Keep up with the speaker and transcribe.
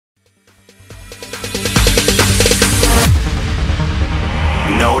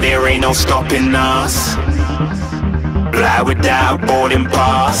there ain't no stopping us. Fly without boarding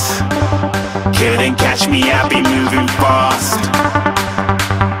pass. Couldn't catch me, I'll be moving fast.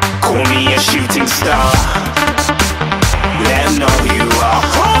 Call me a shooting star. Let 'em know who you are.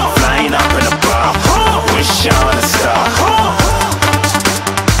 Flying up in a bar. Wish on a star.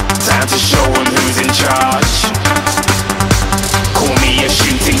 Time to show 'em who's in charge. Call me a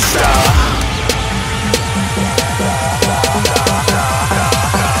shooting star.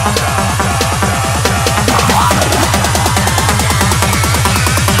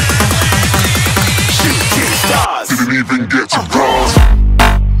 Shooting stars. Didn't even get to cross.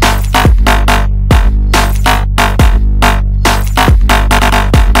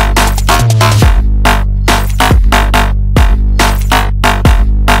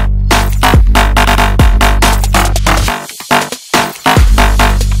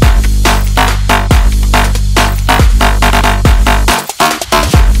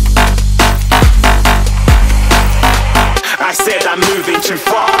 I said I'm moving too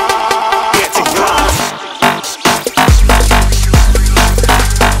far. Get to glass.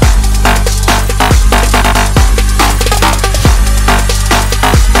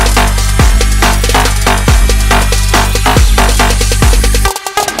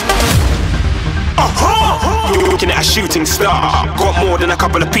 You're looking at a shooting star. Got more than a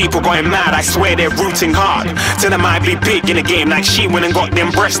couple of people going mad. I swear they're rooting hard. Tell them I be big in the game like she went and got them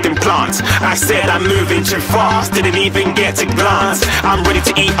breast implants. I said I'm moving too fast. Didn't even get to glance. I'm ready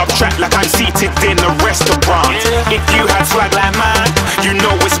to eat up track like I'm seated in a restaurant. If you had swag like mine, you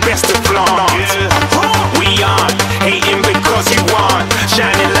know it's best to flaunt. We aren't hating because you aren't.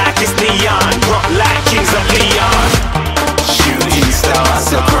 Shining like it's neon. Rock like kings of Leon. Shooting stars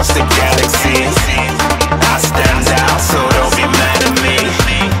across the galaxy. I stand out, so don't be mad at me.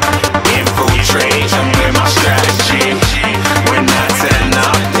 Infiltrate, I'm with my strategy. When I turn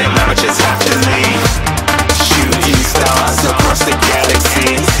up, them amateurs have to leave. Shooting stars across the galaxy.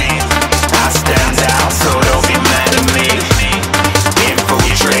 I stand out, so don't be mad at me.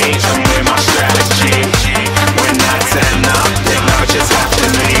 Infiltrate, I'm with my strategy. When I turn up, them amateurs have to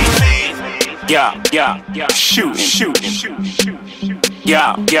leave. Yeah, shooting. Yeah, shooting.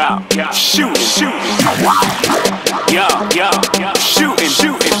 Yeah, shooting.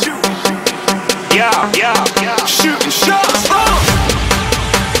 Yeah, shooting shots.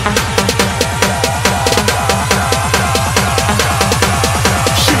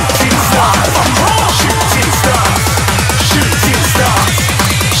 Shooting stars.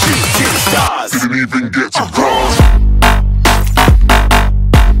 Shooting stars. Didn't even get to cross.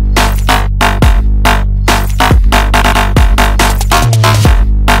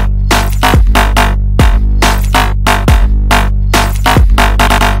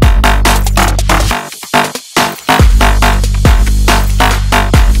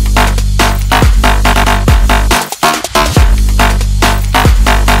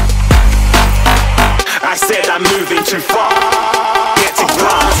 I said I'm moving too far. Get to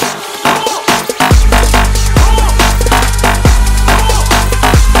glass.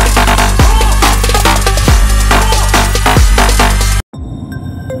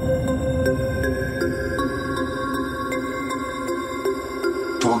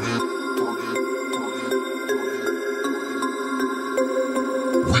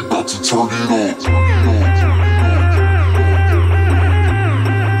 We about to turn it on.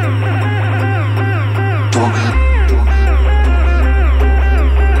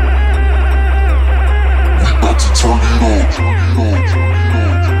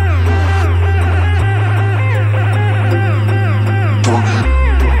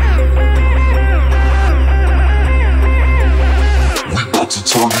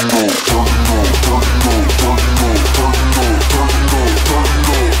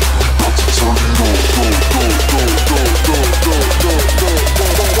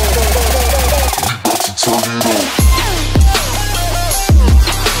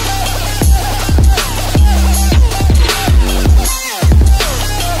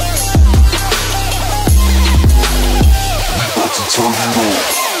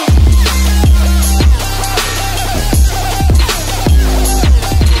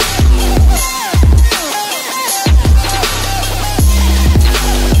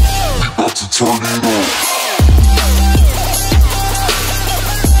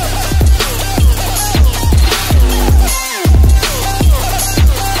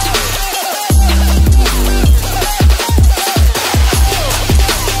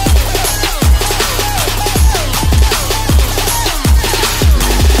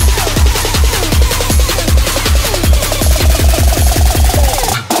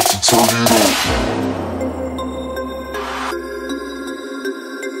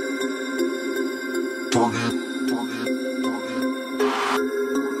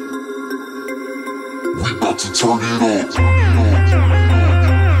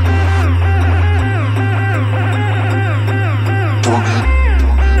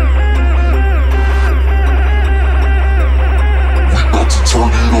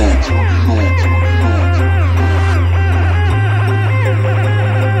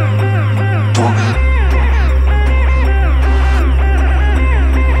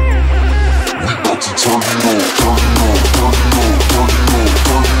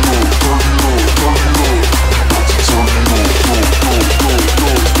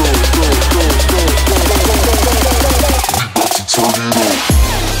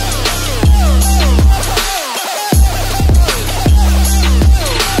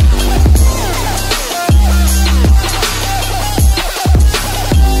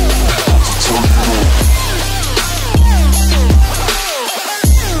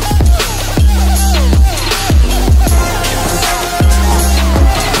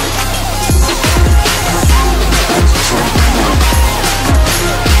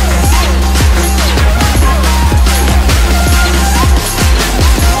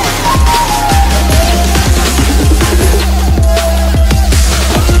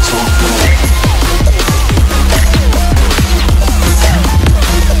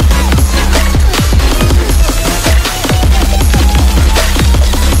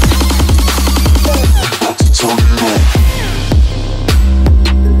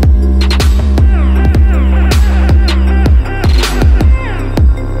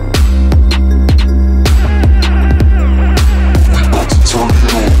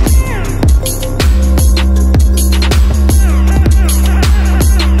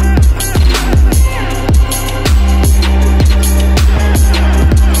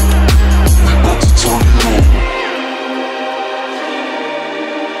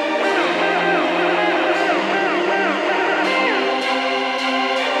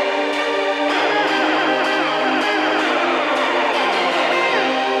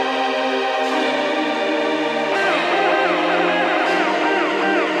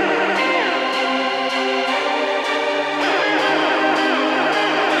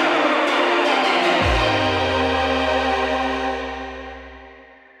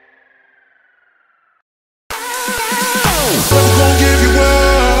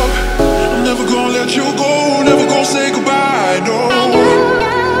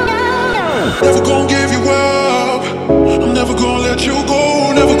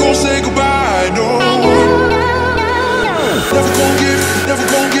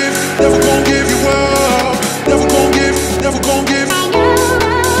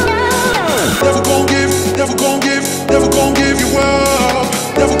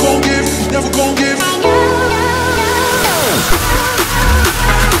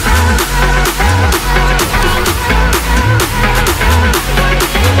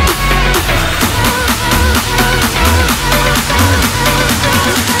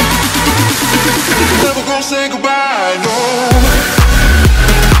 say goodbye, no.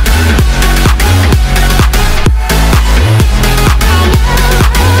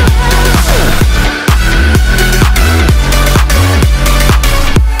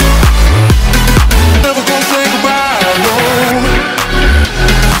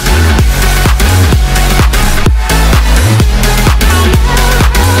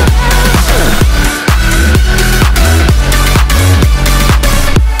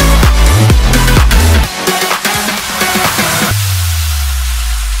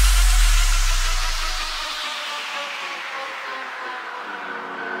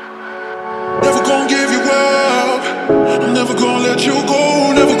 Never gonna give you up. I'm never gonna let you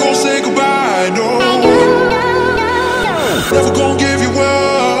go. Never gonna say goodbye, no. Never gonna give you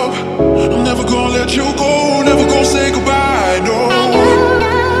up. I'm never gonna let you go. Never gonna say goodbye, no.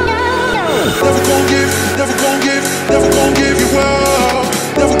 Never gonna give you up. Never gonna give. Never gonna give you up.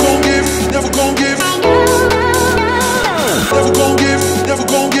 Never gonna give you up. Never gonna give. Never gonna give you up. Never gonna give. Never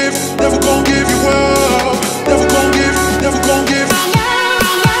gonna give you up. Never gonna give.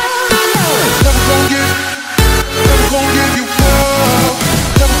 Never gonna give you up.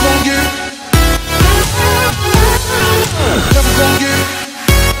 Never gonna give.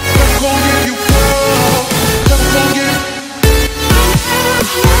 Never gonna give you up. Never gonna give.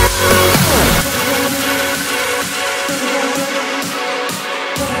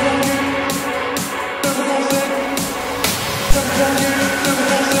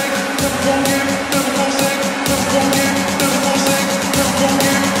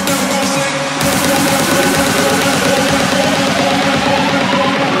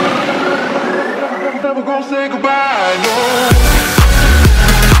 Never gonna say goodbye, no.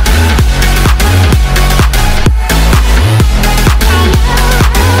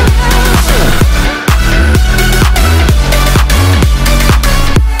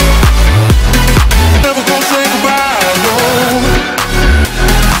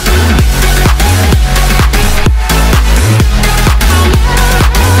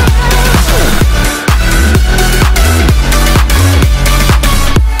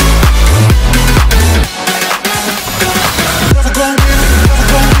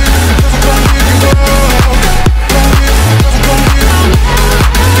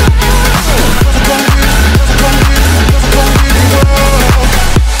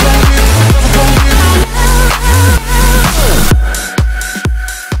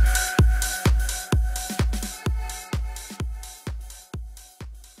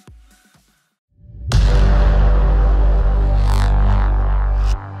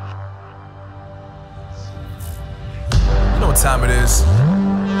 What time it is?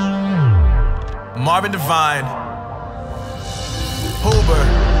 Marvin Devine, Huber,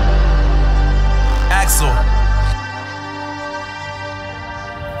 Axel,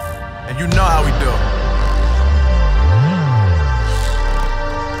 and you know how we do.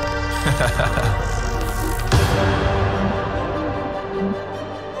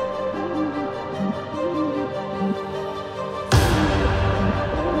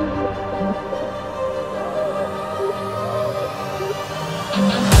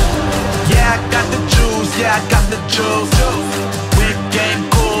 Yeah, I got the juice. Whip game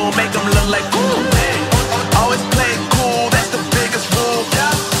cool, make them look like cool. Always play it cool, that's the biggest rule.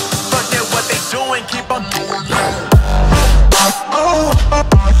 Forget what they doing, keep on doing.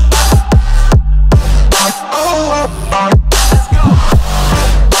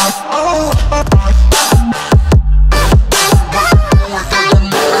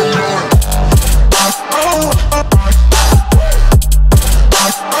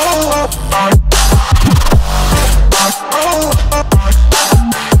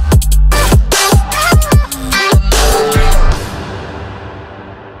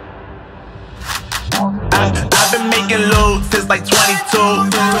 I've been making loot since like 22.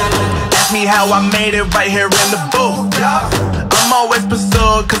 Ask me how I made it right here in the booth. I'm always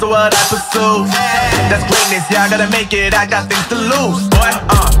pursued cause of what I pursue. That's greatness, yeah, I gotta make it, I got things to lose. Boy,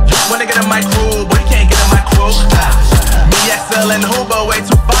 wanna get in my crew, boy, you can't get in my crew. Me, Axel, and Huber, way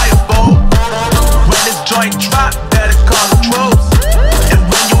too fireable. When this joint drop, better call the troops. And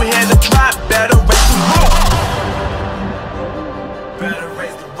when you hear the drop, better raise the roof. Better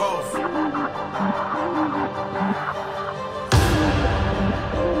raise the roof.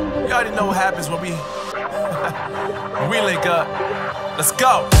 You already know what happens when we link up. Let's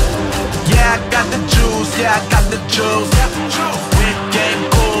go. Yeah, I got the juice. Yeah, I got the juice. Whip game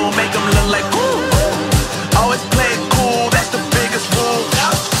cool, make them look like cool. Always play it cool, that's the biggest rule.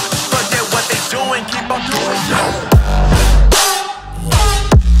 Forget what they doing, keep on doing.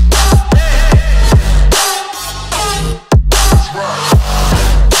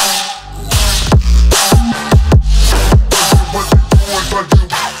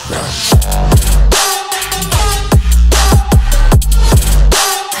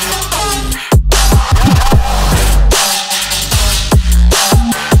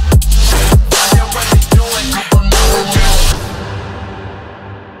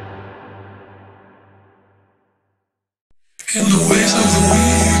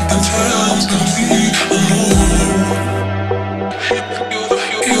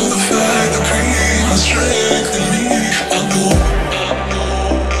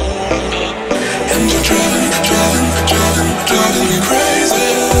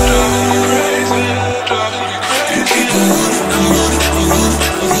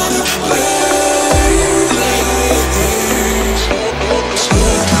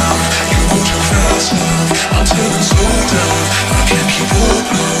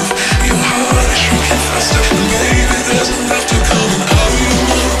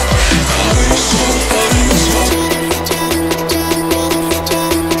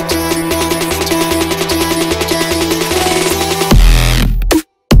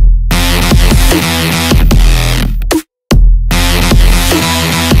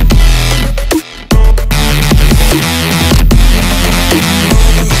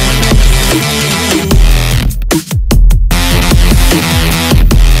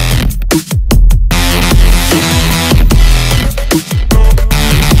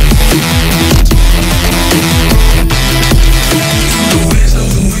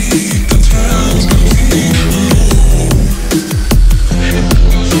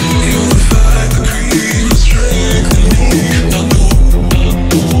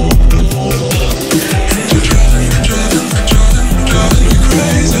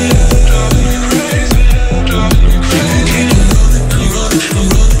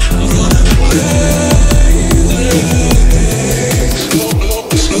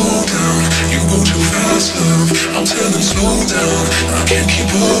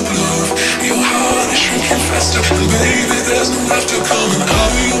 up love. Your heart is shrinking faster, and baby, there's no laughter coming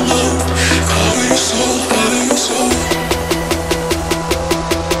out of your mouth, out of your soul, out of your soul.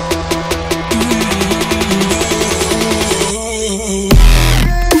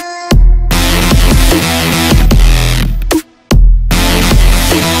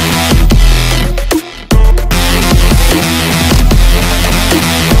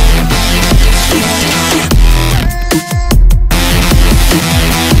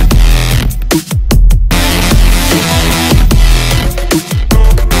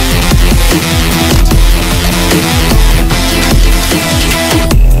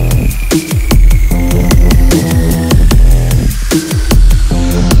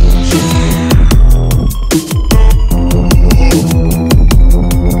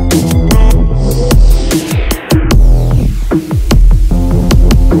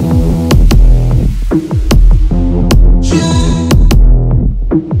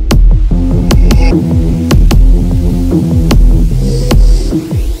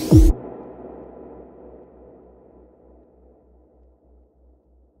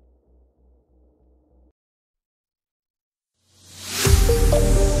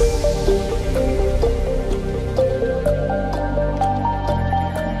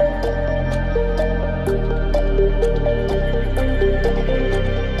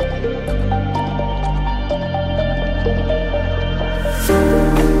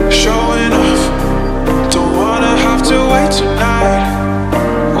 Showing off, don't wanna have to wait tonight,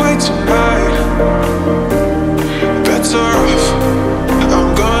 wait tonight. Better off, I'm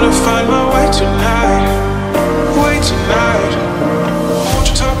gonna find my way tonight, wait tonight. Won't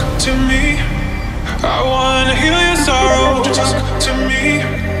you talk to me? I wanna heal your sorrow. Won't you talk to me?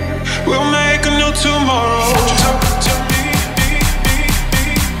 We'll make a new tomorrow. Won't you talk to me?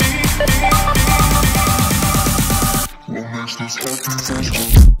 What makes this happy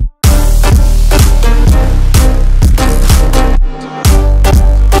feel?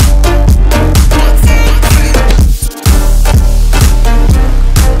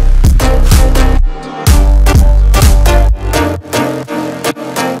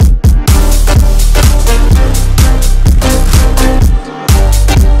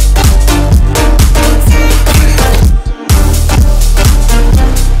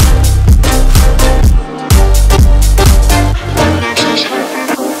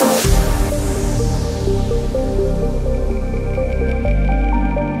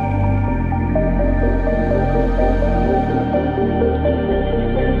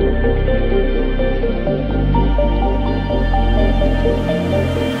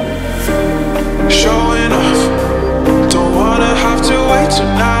 Showing off, don't wanna have to wait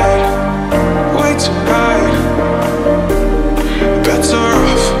tonight, wait tonight. Better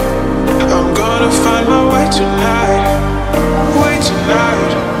off, I'm gonna find my way tonight, wait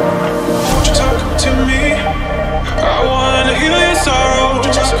tonight. Won't you talk to me? I wanna heal your sorrow. Won't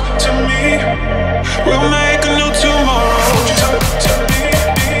you talk to me? We'll make a new tomorrow. Won't you talk to me?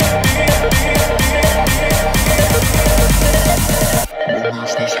 What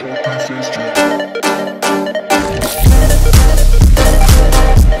makes this happy feel?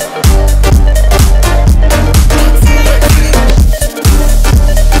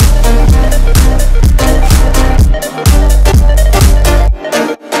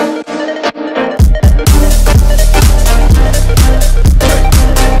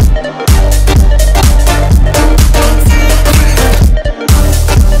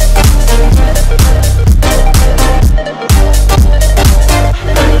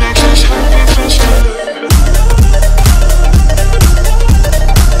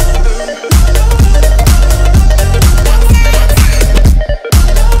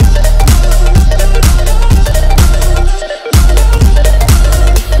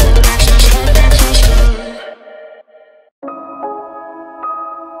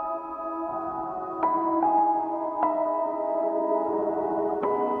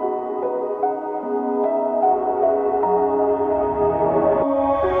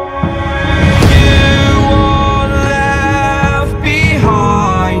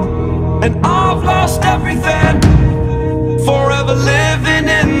 And I've lost everything, forever living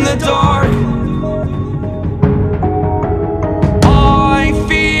in the dark. I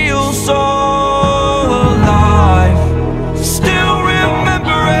feel so alive, still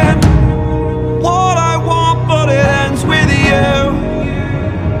remembering what I want, but it ends with you.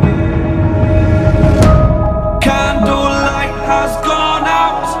 Candlelight has gone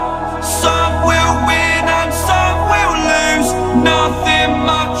out, some will win and some will lose. Nothing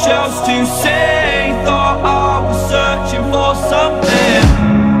much else to say, thought I was searching for something.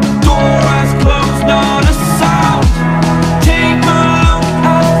 Don't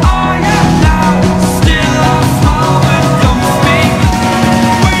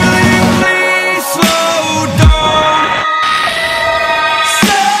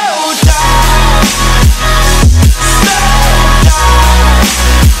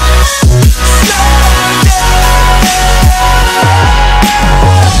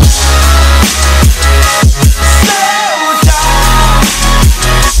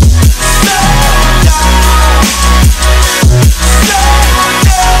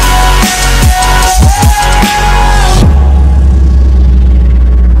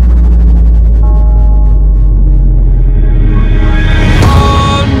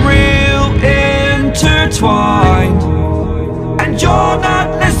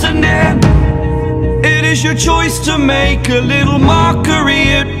is your choice to make a little mockery,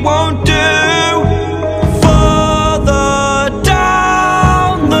 it won't do. Further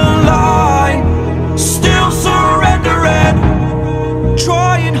down the line, still surrendering,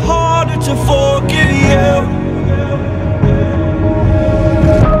 trying harder to forgive you.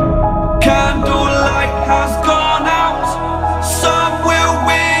 Candlelight has gone out. Some will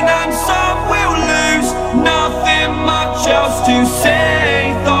win and some will lose. Nothing much else to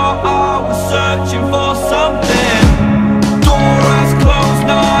say. Thought I was searching for something. Door has closed,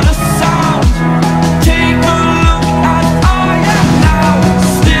 not a sound. Take a look as I am now.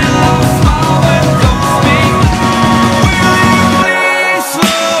 Still I smile and don't speak. Will you please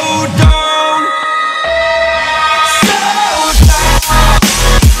slow down? Slow down.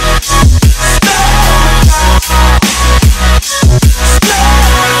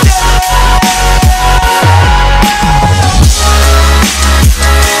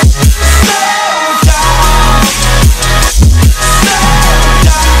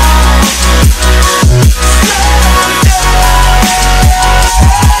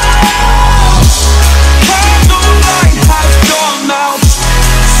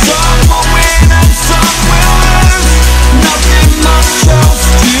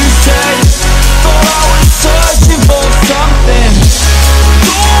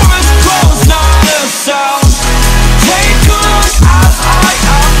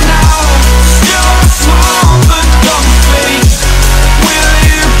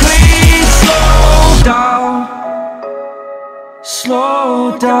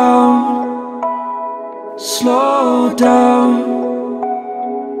 Slow down, slow down,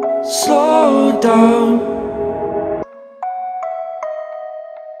 slow down.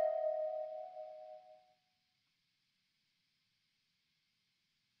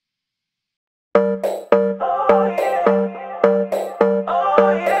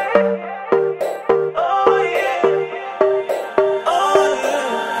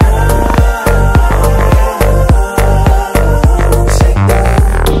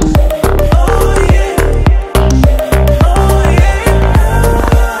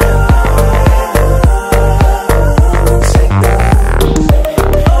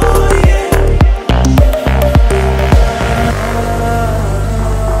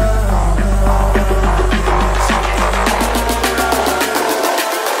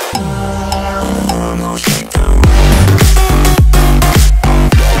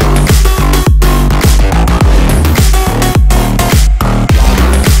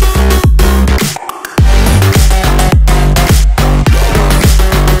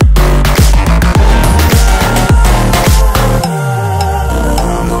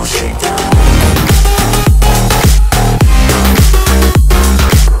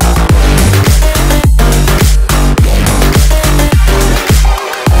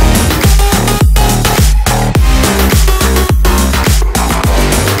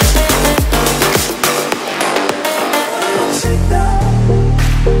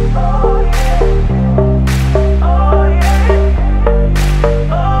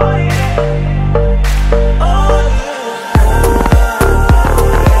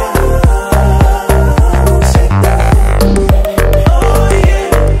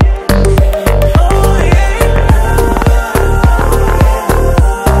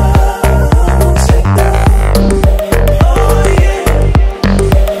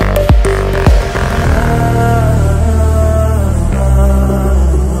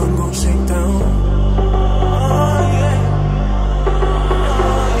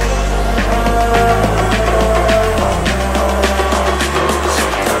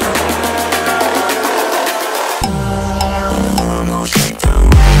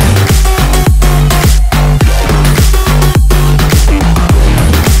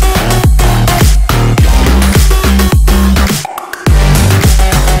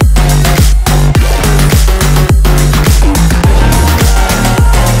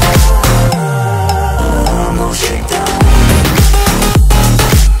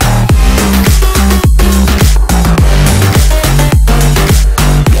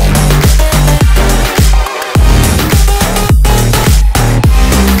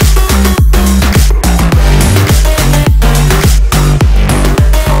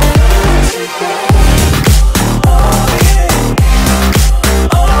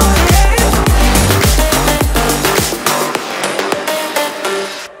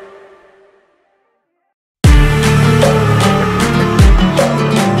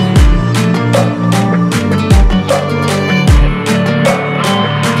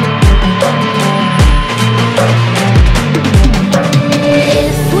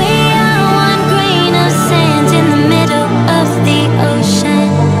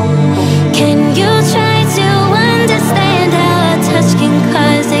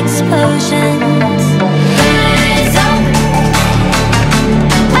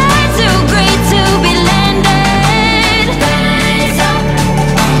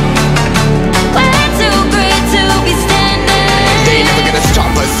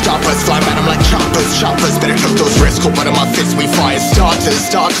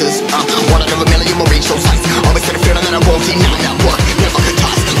 starters. One out of a million will reach those heights. Always had a feeling that I won't deny that work. Never could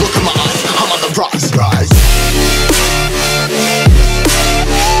toss. Look in my eyes, I'm on the rise.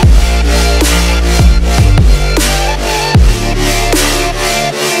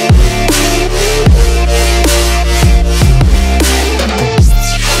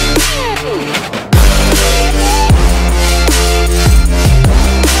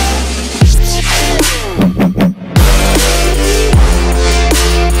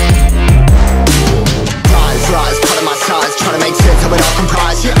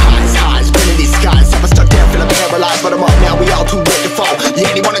 But I'm up now, we all too late to fall. Yeah,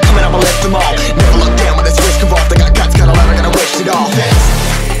 anyone coming, I'ma lift them all. Never look down when there's risk involved. I got guts, got a lot, I gotta wish it all.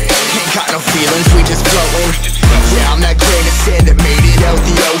 Ain't got no feelings, we just flowing. Yeah, I'm that grain of sand that made it out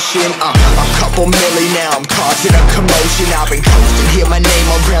the ocean. A couple milli now, I'm causing a commotion. I've been coasting, hear my name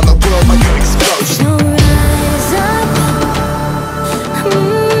around the world like an explosion. So rise up.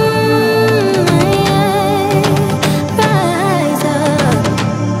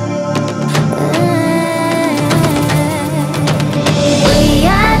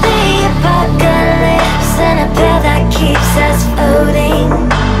 Keeps us floating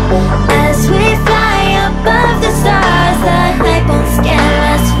as we fly above the stars. The hype won't scare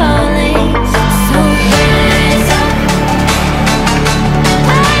us falling. So rise up.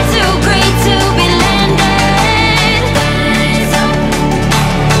 I'm too great to be landed. Rise up.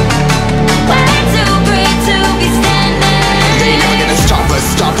 Way too great to be standing. They never gonna stop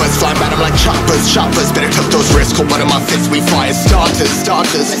us, fly by them like choppers. Better took those risks, hold one of my fists, we fire starters.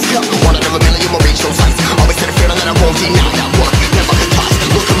 Let's go. One out of a million will reach those heights. Always had a feeling that I won't deny that work. Never could toss.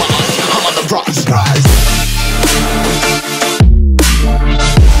 Look in my eyes, I'm on the rise.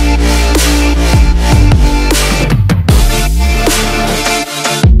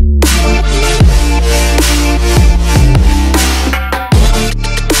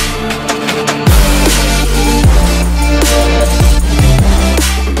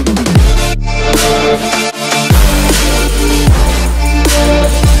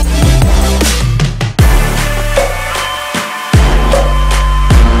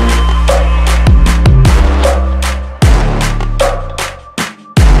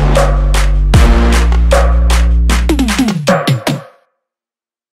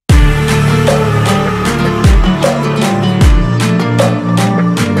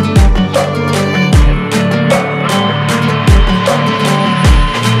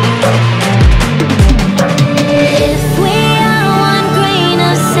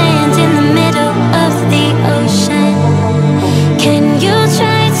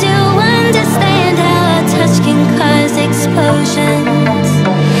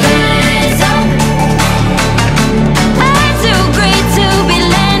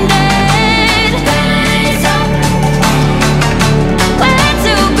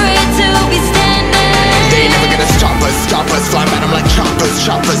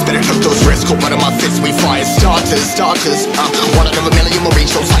 Choppers, better took those risks, hold one of my fists, we fire starters. One out of a million will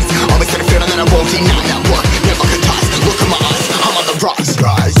reach those heights. Always had a feeling that I won't deny that work. Never could toss. Look in my eyes, I'm on the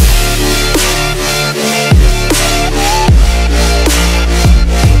rise.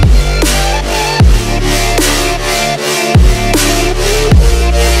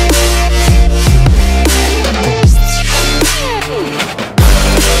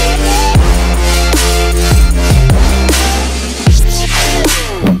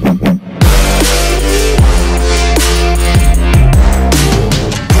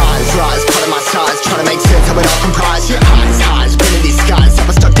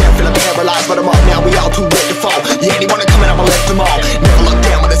 But I'm up now, we all too late to fall. Yeah, anyone coming, I'ma lift them all. Never look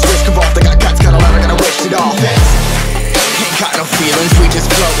down when there's risk involved. I got guts, got a lot, I gotta wish it all. Ain't got no feelings, we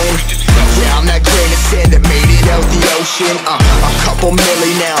just flowing. Yeah, I'm that grain of sand that made it out the ocean. A couple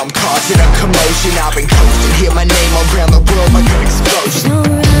milli now, I'm causing a commotion. I've been coasting, hear my name around the world like an explosion. So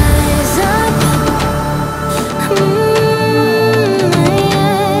rise up.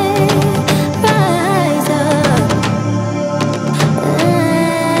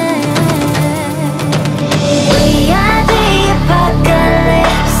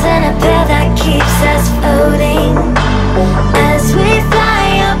 Keeps us floating as we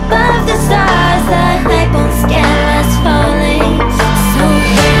fly above the stars. The hype won't scare us falling. So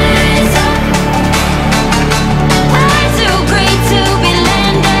rise up. I'm too great to be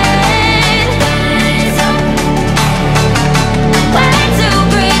landed. Rise up. Way too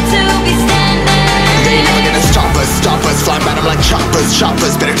great to be standing. They never gonna stop us, fly by them like choppers.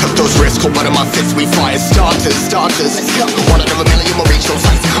 Better took those risks, hold one of my fists, we fire starters. Let's go. One out of a million will reach those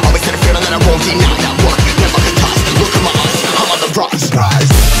heights. Always had a feeling that I won't deny that work. Never could toss. Look in my eyes, I'm on the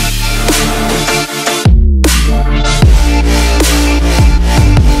rise.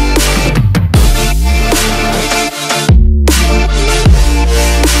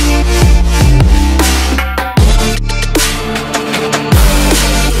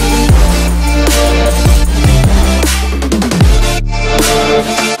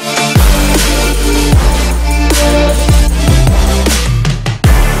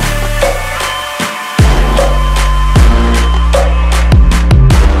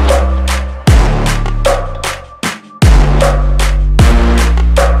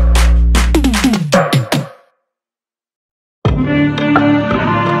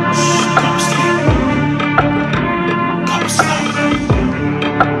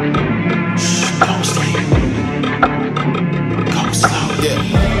 Yeah.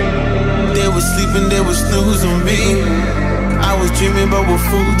 They was sleeping, they was snooze on me. I was dreaming about what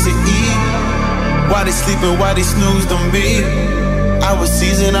food to eat. Why they sleeping, why they snoozed on me? I was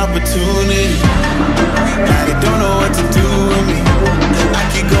seizing opportunity. Now they don't know what to do with me. I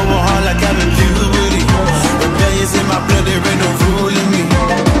keep going hard like I'm in puberty. Rebellions in my blood, there ain't no ruling me.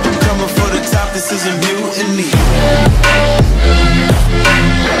 Coming for the top, this is a mutiny.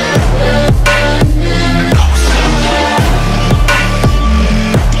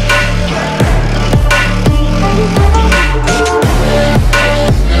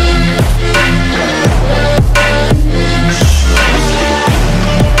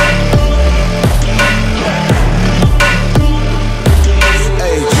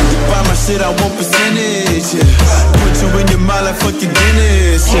 I want percentage, yeah. Put you in your mind like fucking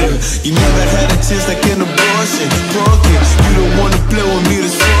Guinness, yeah. You never had a chance like an abortion. Broken, you don't wanna play with me to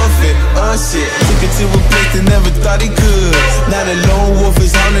forfeit. Oh shit, took it to a place that never thought he could. Now the lone wolf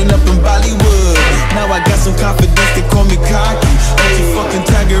is howling up in Bollywood. Now I got some confidence, they call me cocky. Put your fucking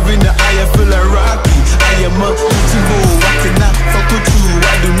tiger in the eye, I feel like Rocky. I am untouchable, I cannot fuck with you.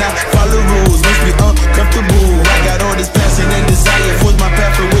 I do not follow rules, makes me uncomfortable. I got all this passion and desire, force my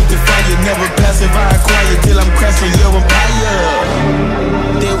path with the fire. Never passive, I acquire till I'm crashing your empire.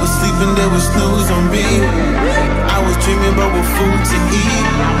 They was sleeping, they was snooze on me. I was dreaming about what food to eat.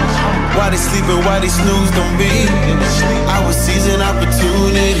 Why they sleeping, why they snoozed on me? I was seizing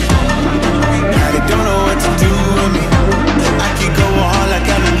opportunity. Now they don't know what to do with me. I keep going hard like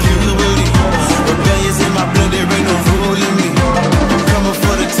I'm in puberty. Rebellions in my blood, there ain't no ruling me. I'm coming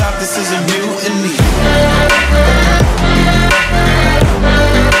for the top, this is a mutiny.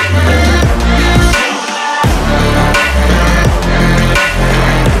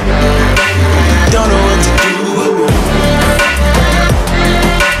 Don't know what to do with me.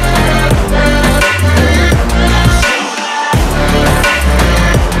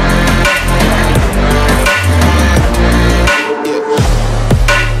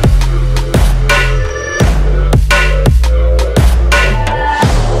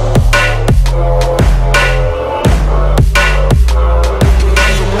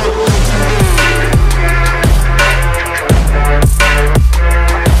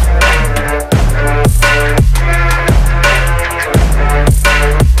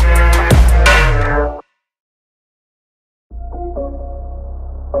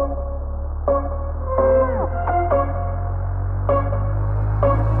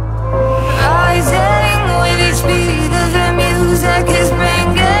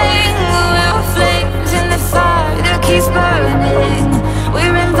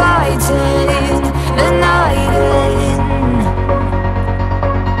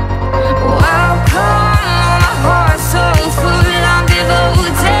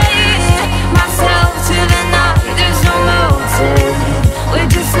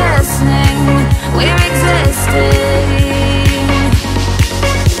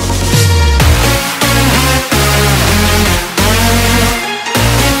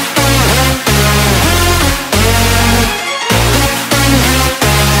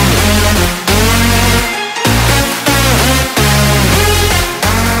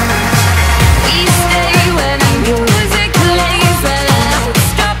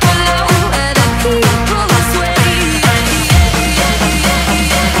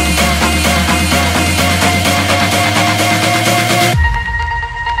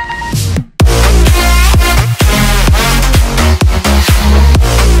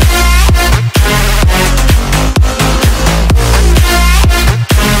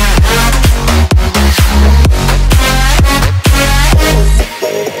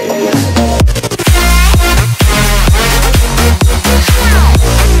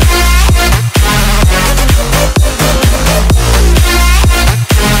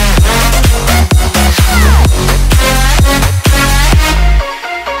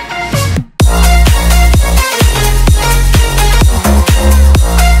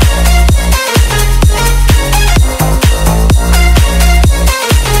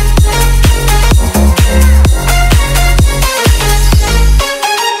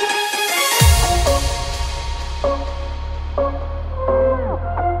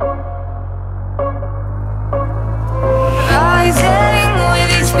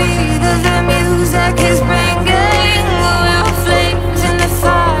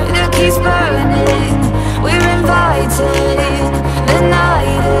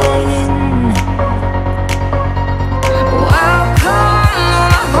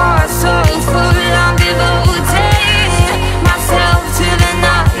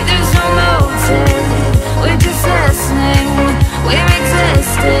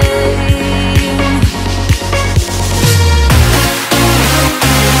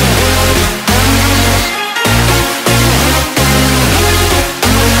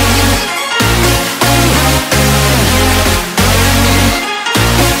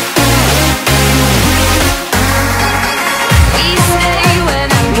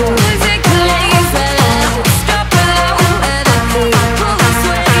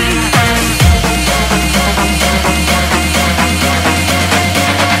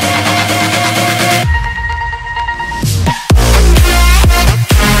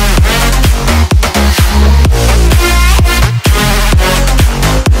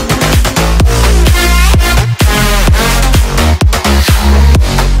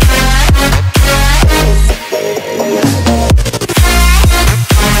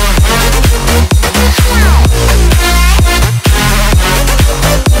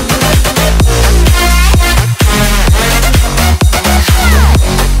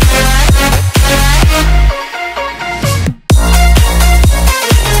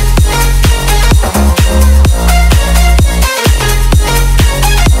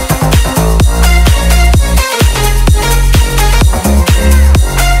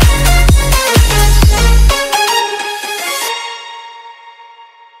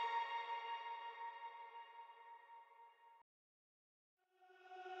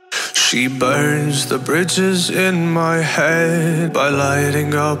 She burns the bridges in my head by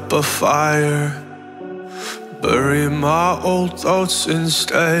lighting up a fire. Bury my old thoughts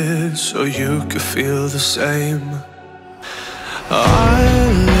instead so you could feel the same. I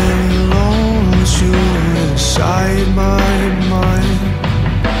lay alone with you inside my mind.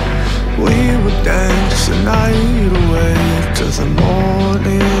 We would dance the night away to the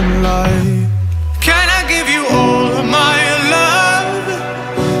morning light. Can I give you all of my love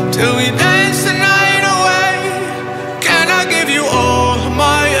till we dance the night away? Can I give you all of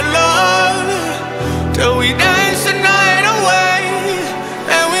my love till we dance the night away?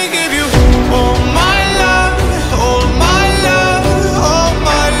 And we give you all my love, all my love, all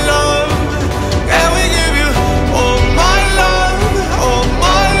my love. And we give you all my love, all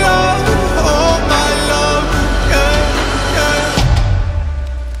my love, all my love. Yeah, yeah.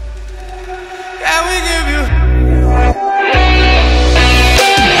 And we give you.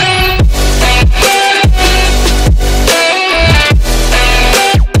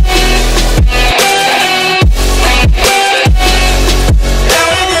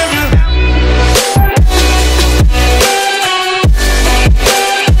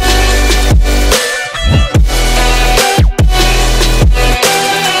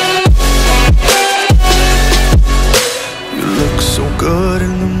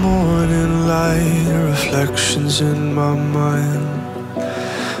 In my mind,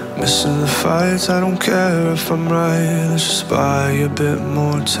 missing the fights, I don't care if I'm right. Let's just buy a bit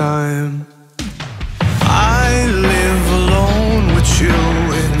more time. I live alone with you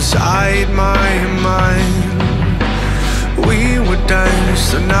inside my mind. We would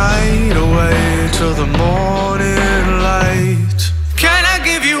dance the night away till the morning light. Can I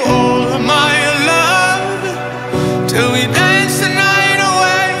give you all of my love till we dance the night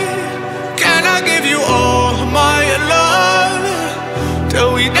away? Can I give you all of my love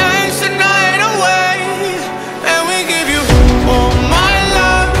till we dance the night away? And we give you all my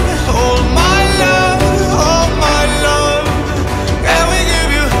love, all my love, all my love. And we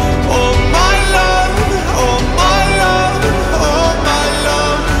give you all my love, all my love, all my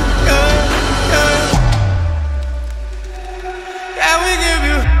love. Yeah, yeah.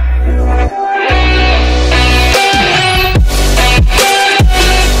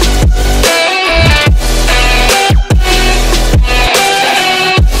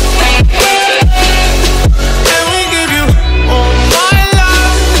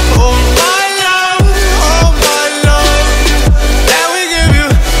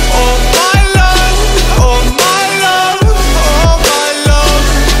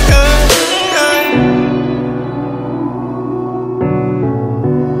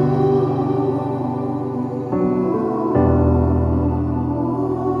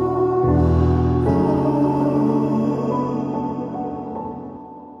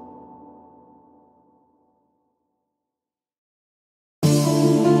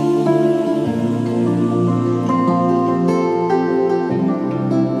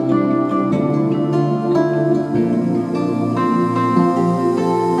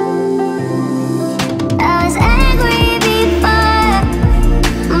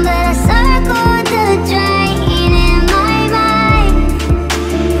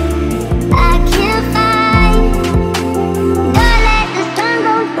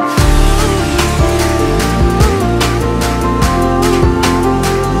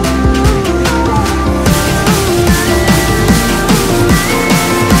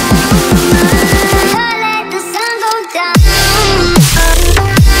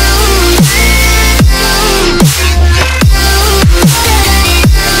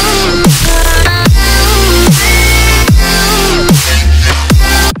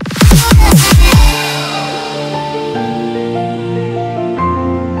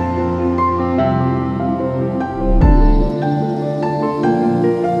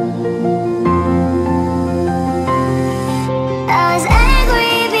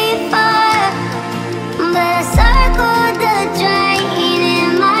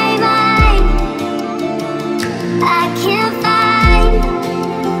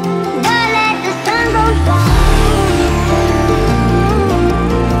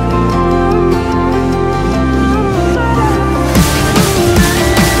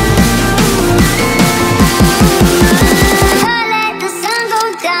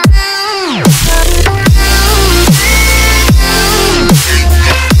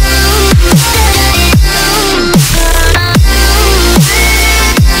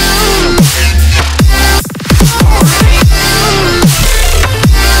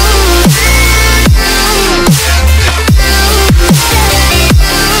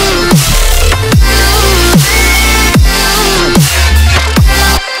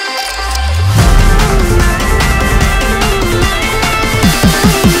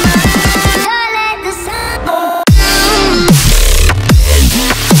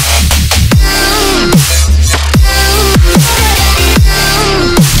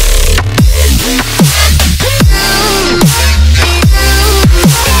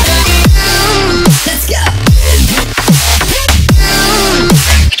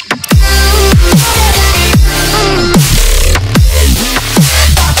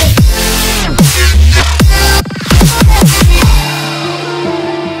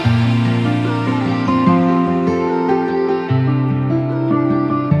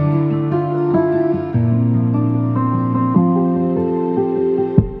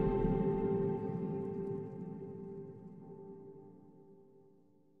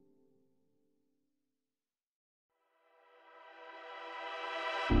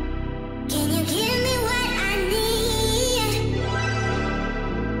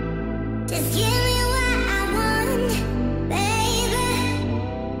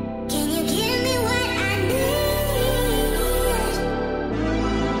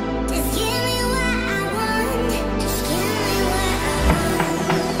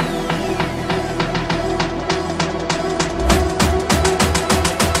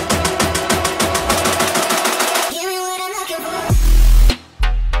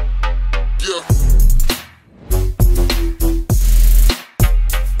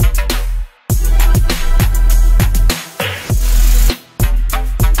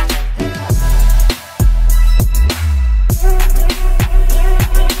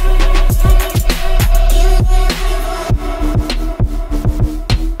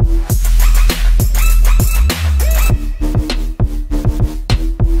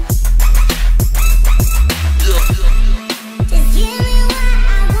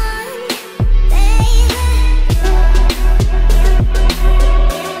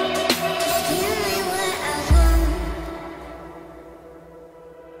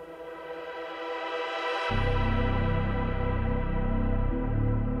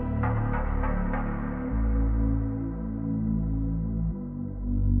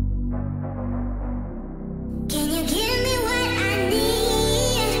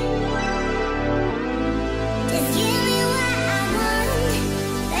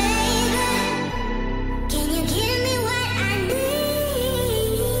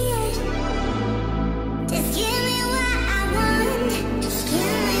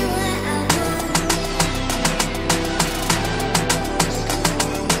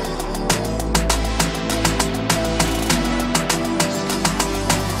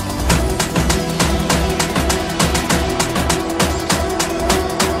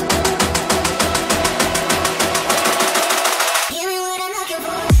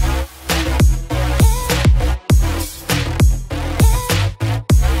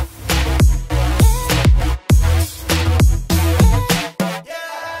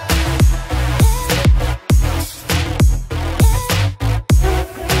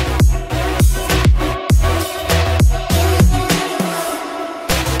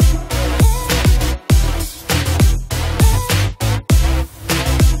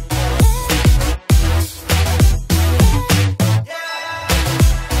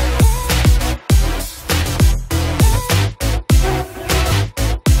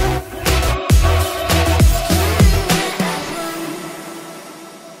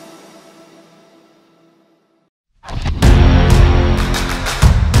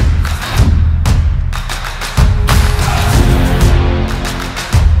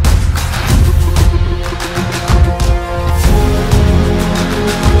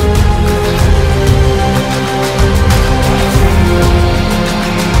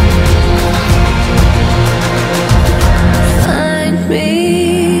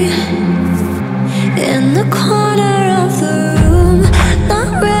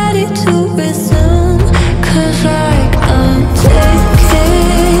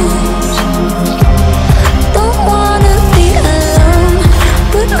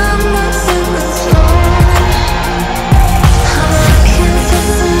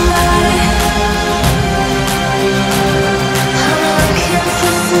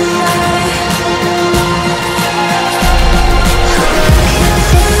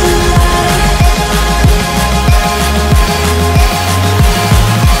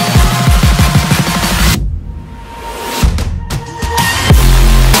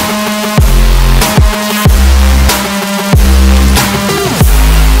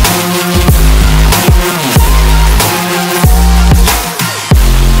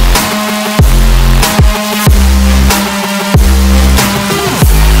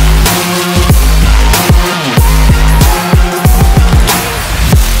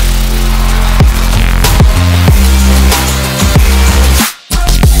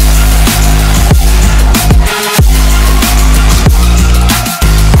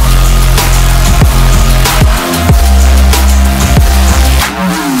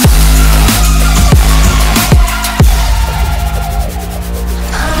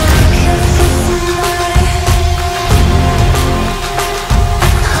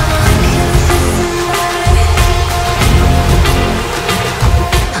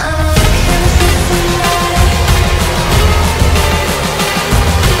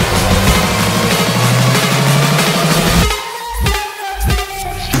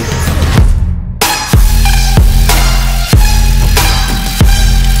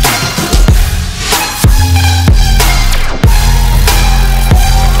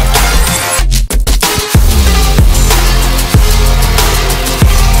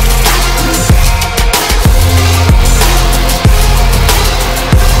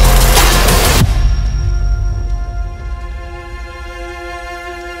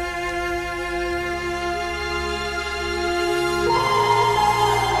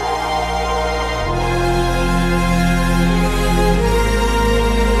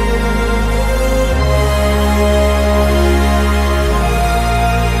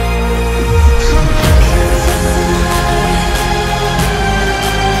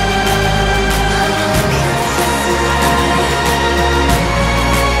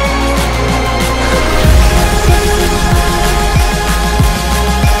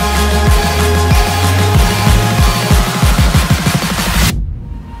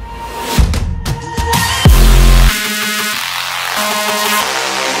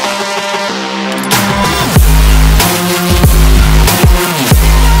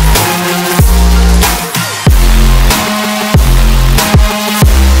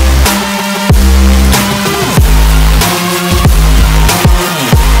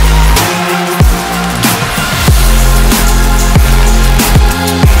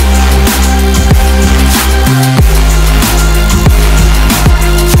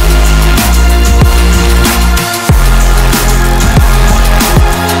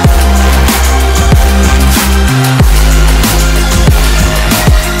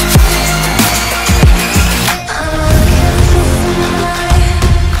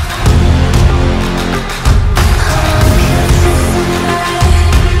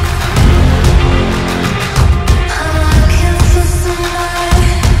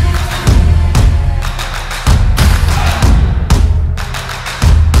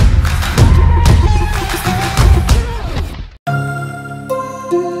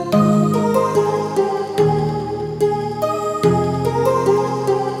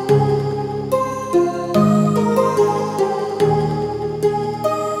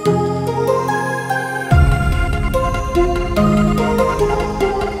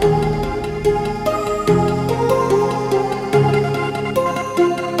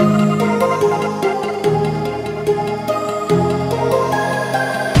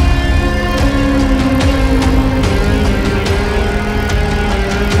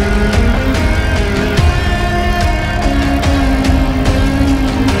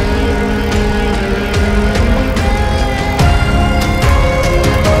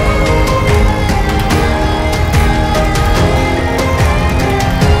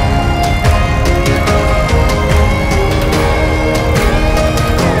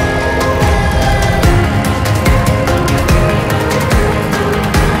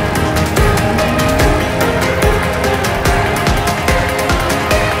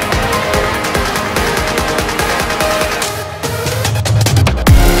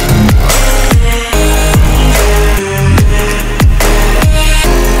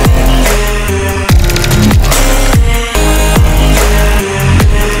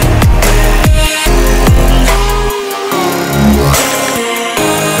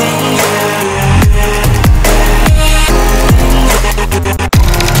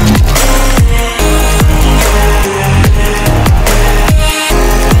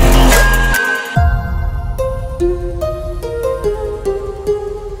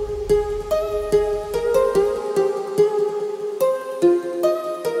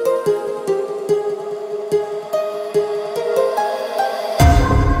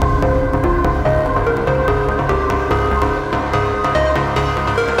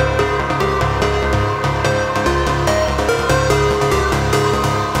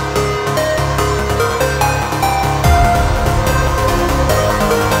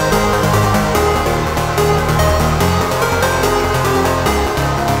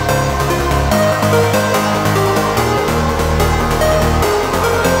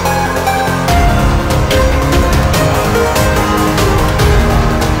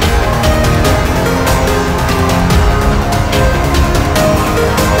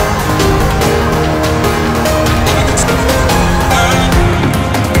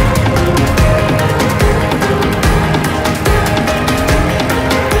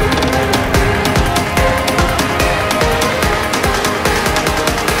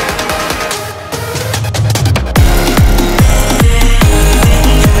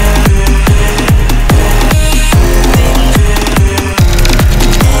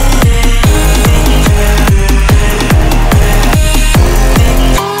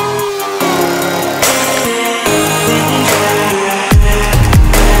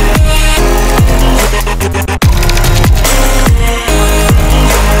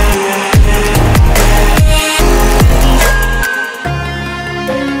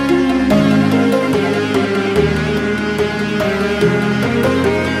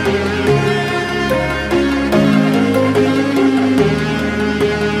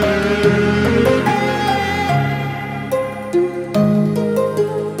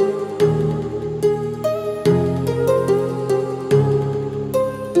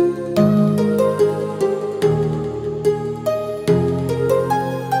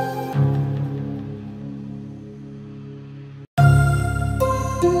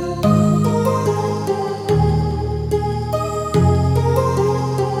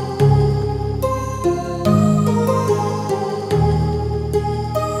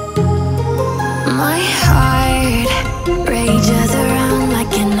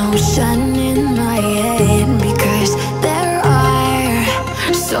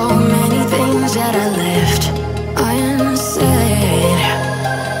 that I live.